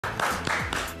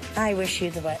I wish you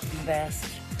the best.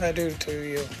 I do to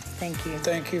you. Thank you.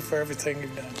 Thank you for everything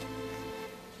you've done.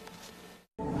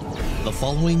 The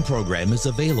following program is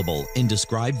available in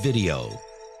described video.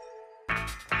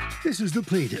 This is the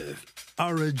plaintiff,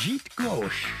 Arajit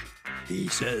Ghosh. He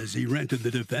says he rented the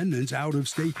defendant's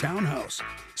out-of-state townhouse,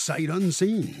 sight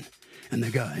unseen. And the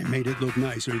guy made it look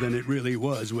nicer than it really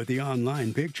was with the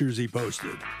online pictures he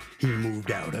posted. He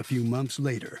moved out a few months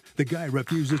later. The guy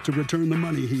refuses to return the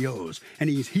money he owes, and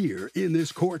he's here in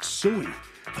this court suing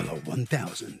for the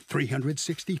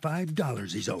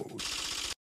 $1,365 he's owed.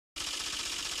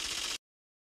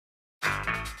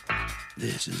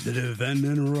 This is the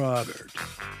defendant, Robert.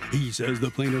 He says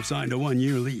the plaintiff signed a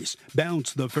 1-year lease,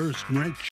 bounced the first rent